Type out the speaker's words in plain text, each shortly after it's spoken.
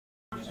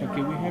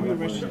Okay, we have you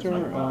registered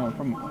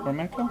from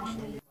Mexico?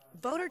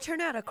 Voter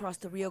turnout across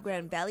the Rio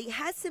Grande Valley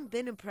hasn't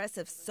been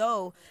impressive,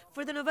 so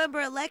for the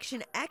November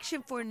election,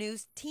 Action 4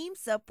 News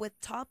teams up with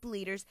top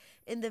leaders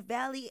in the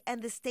valley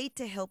and the state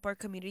to help our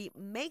community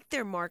make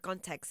their mark on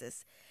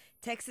Texas.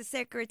 Texas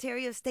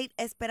Secretary of State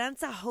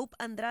Esperanza Hope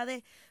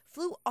Andrade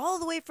flew all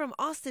the way from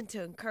Austin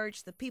to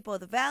encourage the people of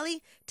the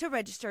valley to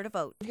register to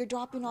vote. If you're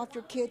dropping off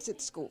your kids at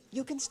school,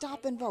 you can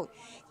stop and vote.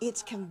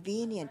 It's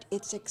convenient,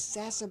 it's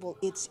accessible,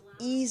 it's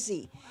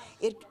easy.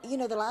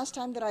 The last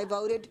time that I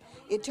voted,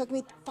 it took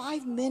me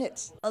 5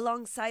 minutes.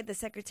 Alongside the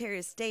Secretary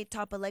of State,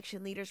 top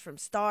election leaders from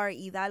Starr,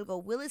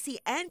 Hidalgo, Willacy,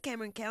 and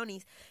Cameron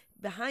counties,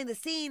 behind the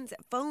scenes,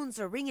 phones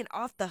are ringing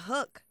off the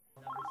hook.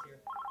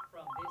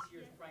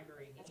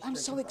 I'm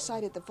so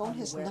excited. The phone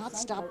has not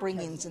stopped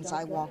ringing since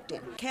I walked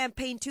in.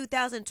 Campaign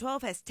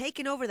 2012 has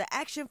taken over the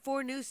Action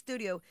 4 News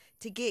studio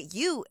to get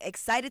you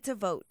excited to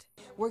vote.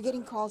 We're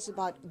getting calls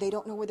about they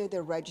don't know whether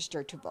they're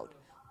registered to vote.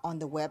 On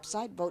the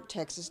website,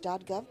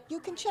 votetexas.gov, you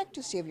can check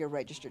to see if you're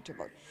registered to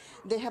vote.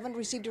 They haven't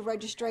received a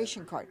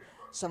registration card.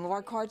 Some of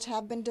our cards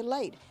have been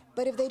delayed.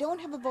 But if they don't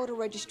have a voter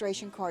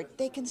registration card,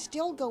 they can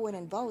still go in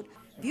and vote.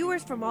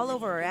 Viewers from all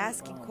over are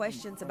asking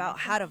questions about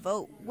how to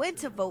vote, when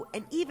to vote,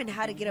 and even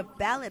how to get a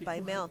ballot by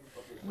mail.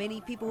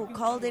 Many people who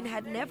called in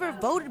had never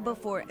voted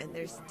before, and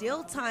there's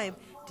still time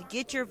to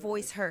get your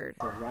voice heard.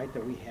 The right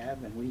that we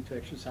have, and we need to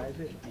exercise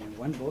it, and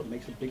one vote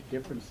makes a big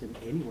difference in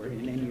anywhere,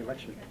 in any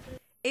election.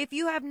 If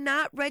you have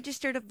not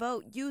registered to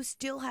vote, you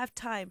still have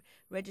time.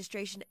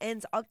 Registration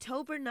ends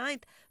October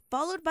 9th,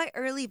 followed by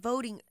early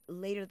voting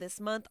later this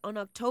month on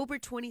October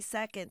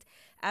 22nd.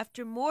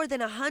 After more than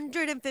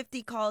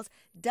 150 calls,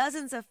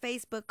 dozens of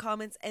Facebook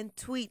comments, and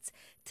tweets,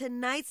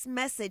 tonight's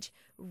message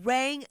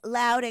rang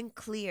loud and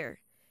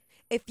clear.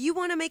 If you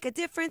want to make a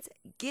difference,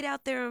 get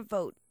out there and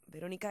vote.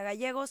 Veronica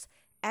Gallegos,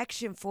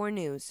 Action 4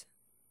 News.